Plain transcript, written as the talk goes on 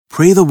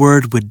Pray the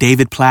Word with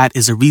David Platt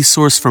is a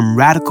resource from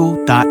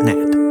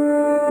radical.net.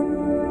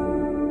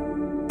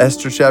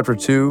 Esther chapter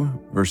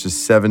 2, verses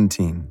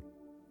 17.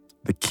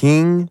 The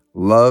king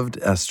loved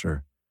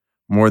Esther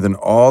more than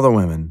all the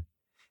women,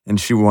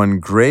 and she won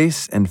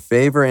grace and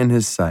favor in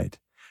his sight,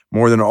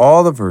 more than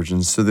all the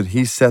virgins, so that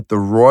he set the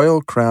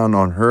royal crown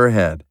on her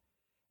head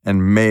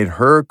and made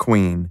her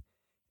queen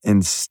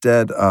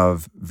instead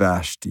of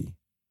Vashti.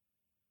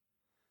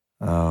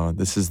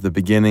 This is the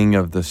beginning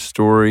of the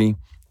story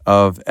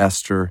of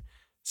Esther.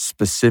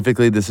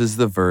 Specifically, this is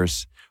the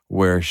verse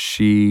where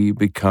she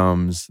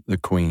becomes the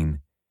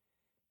queen.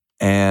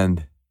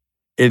 And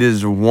it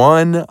is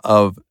one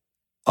of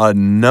a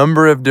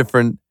number of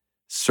different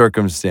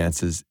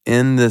circumstances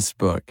in this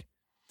book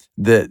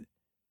that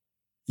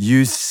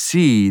you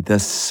see the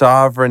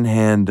sovereign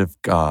hand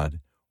of God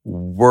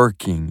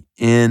working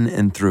in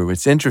and through.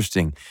 It's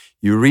interesting.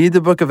 You read the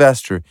book of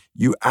Esther,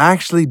 you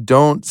actually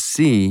don't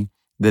see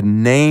the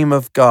name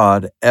of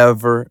God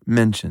ever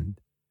mentioned.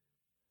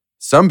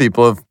 Some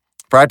people have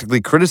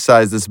practically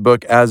criticized this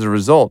book as a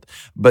result.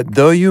 But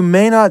though you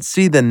may not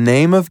see the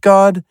name of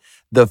God,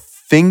 the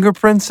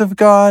fingerprints of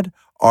God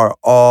are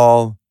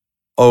all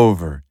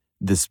over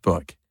this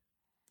book.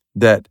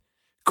 That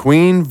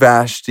Queen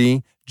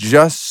Vashti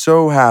just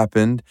so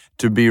happened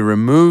to be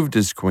removed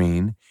as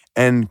queen,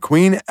 and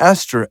Queen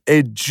Esther,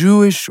 a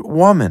Jewish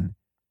woman,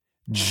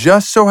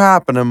 just so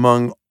happened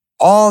among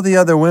all the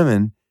other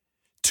women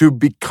to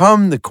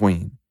become the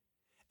queen.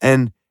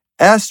 And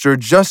Esther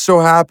just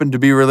so happened to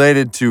be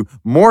related to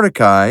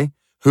Mordecai,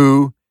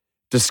 who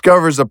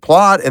discovers a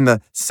plot in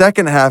the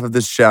second half of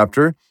this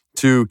chapter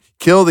to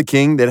kill the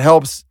king that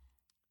helps,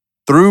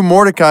 through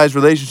Mordecai's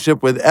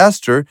relationship with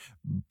Esther,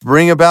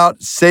 bring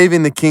about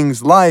saving the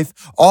king's life.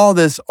 All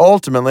this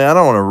ultimately, I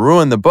don't want to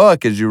ruin the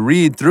book as you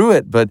read through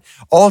it, but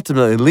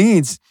ultimately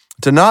leads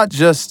to not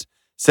just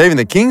saving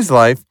the king's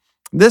life,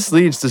 this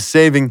leads to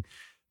saving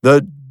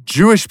the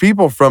Jewish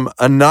people from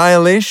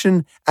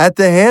annihilation at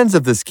the hands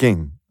of this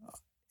king.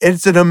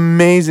 It's an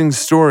amazing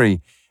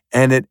story,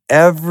 and at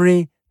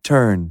every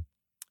turn,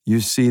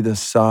 you see the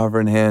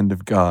sovereign hand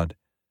of God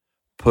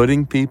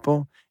putting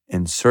people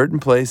in certain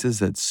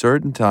places at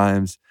certain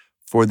times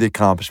for the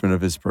accomplishment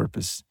of his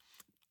purpose.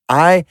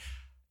 I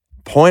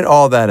point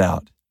all that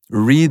out.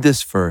 Read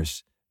this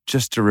verse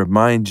just to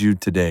remind you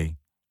today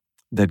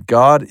that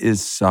God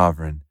is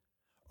sovereign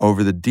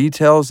over the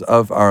details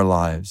of our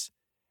lives.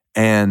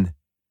 And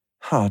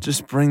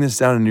just bring this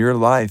down in your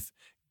life.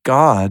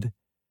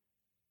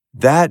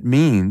 That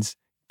means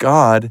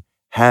God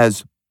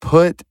has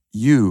put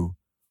you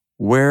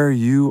where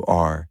you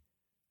are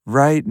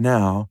right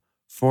now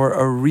for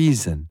a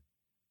reason.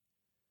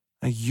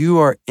 You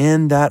are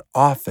in that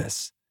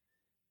office.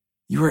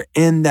 You are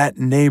in that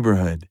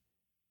neighborhood.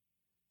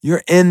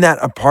 You're in that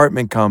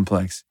apartment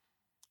complex.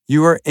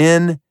 You are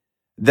in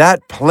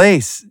that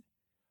place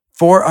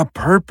for a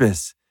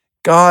purpose.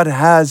 God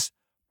has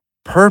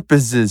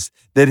purposes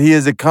that he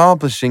is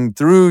accomplishing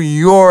through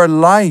your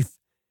life.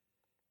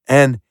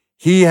 And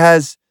he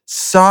has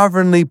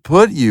sovereignly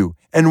put you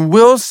and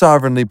will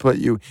sovereignly put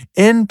you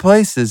in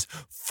places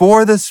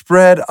for the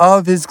spread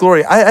of his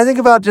glory. I think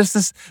about just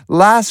this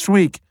last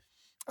week.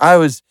 I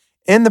was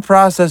in the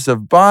process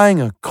of buying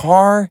a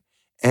car,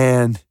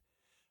 and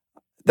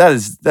that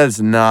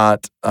is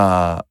not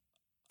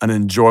an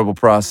enjoyable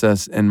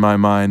process in my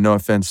mind. No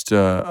offense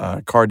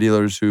to car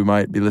dealers who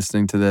might be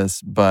listening to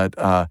this, but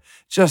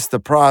just the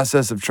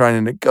process of trying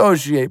to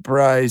negotiate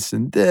price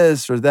and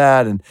this or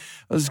that. And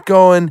I was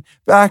going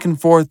back and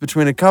forth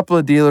between a couple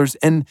of dealers,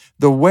 and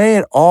the way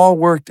it all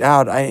worked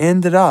out, I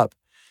ended up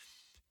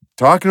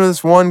talking to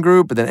this one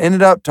group, but then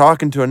ended up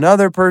talking to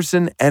another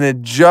person, and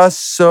it just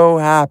so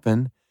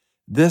happened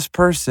this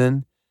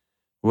person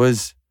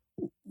was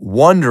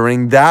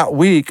wondering that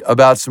week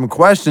about some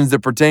questions that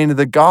pertain to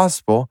the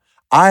gospel.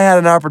 I had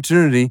an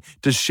opportunity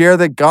to share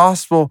the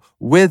gospel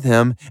with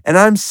him, and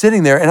I'm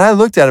sitting there, and I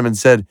looked at him and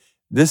said,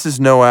 this is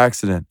no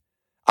accident.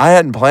 I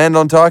hadn't planned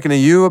on talking to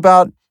you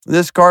about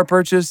this car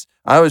purchase.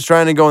 I was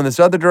trying to go in this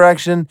other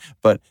direction,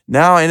 but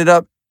now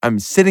I'm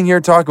sitting here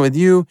talking with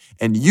you,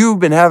 and you've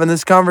been having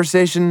this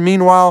conversation.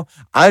 Meanwhile,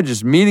 I'm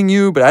just meeting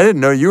you, but I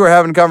didn't know you were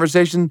having a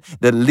conversation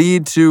that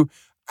lead to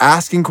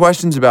asking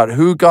questions about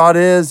who God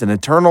is and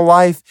eternal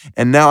life.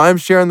 And now I'm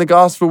sharing the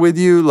gospel with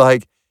you.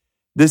 Like,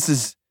 this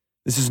is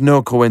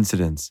no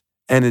coincidence.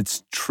 And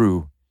it's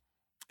true.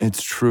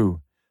 It's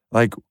true.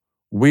 Like,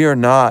 we are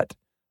not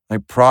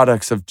like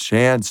products of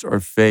chance or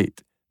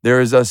fate. There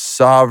is a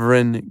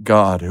sovereign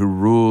God who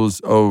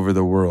rules over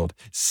the world.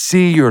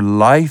 See your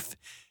life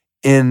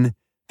in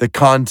the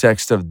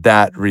context of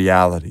that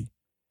reality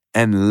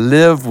and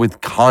live with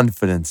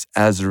confidence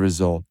as a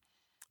result.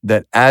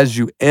 That as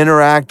you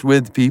interact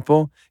with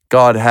people,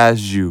 God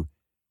has you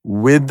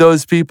with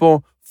those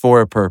people for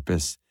a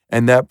purpose.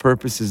 And that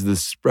purpose is the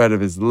spread of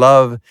his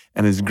love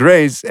and his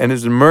grace and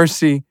his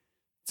mercy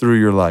through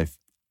your life.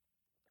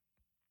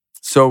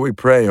 So we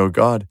pray, oh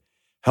God,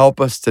 help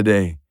us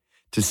today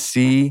to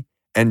see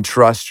and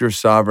trust your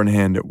sovereign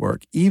hand at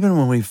work, even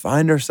when we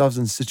find ourselves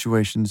in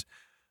situations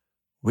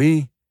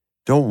we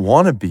don't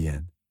want to be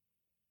in.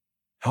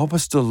 Help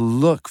us to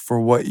look for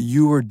what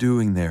you are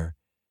doing there,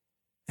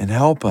 and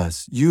help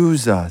us,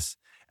 use us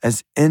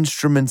as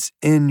instruments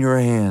in your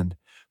hand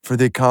for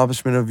the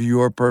accomplishment of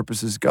your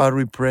purposes. God,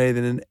 we pray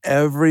that in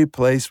every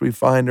place we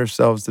find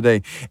ourselves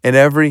today, in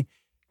every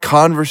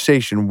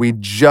conversation we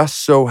just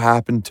so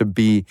happen to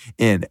be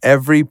in,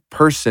 every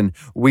person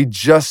we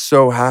just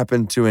so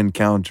happen to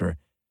encounter,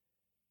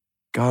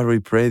 God, we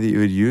pray that you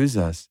would use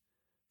us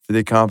for the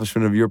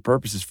accomplishment of your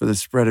purposes, for the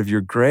spread of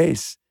your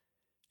grace,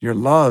 your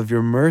love,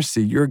 your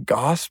mercy, your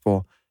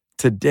gospel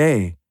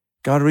today.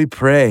 God, we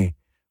pray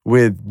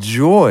with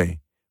joy,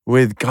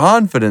 with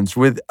confidence,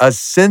 with a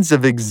sense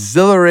of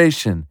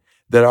exhilaration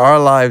that our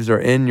lives are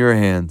in your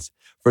hands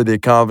for the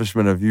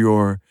accomplishment of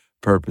your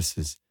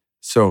purposes.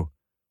 So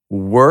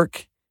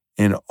work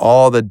in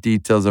all the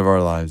details of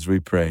our lives, we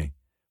pray,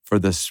 for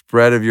the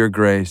spread of your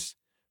grace,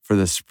 for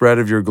the spread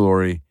of your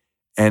glory,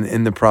 and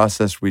in the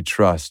process we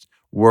trust,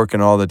 work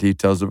in all the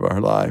details of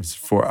our lives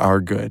for our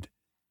good.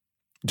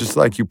 Just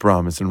like you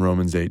promised in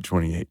Romans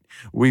 8:28,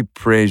 we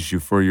praise you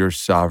for your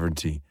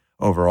sovereignty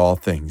over all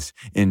things.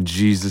 In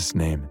Jesus'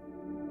 name,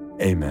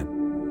 amen.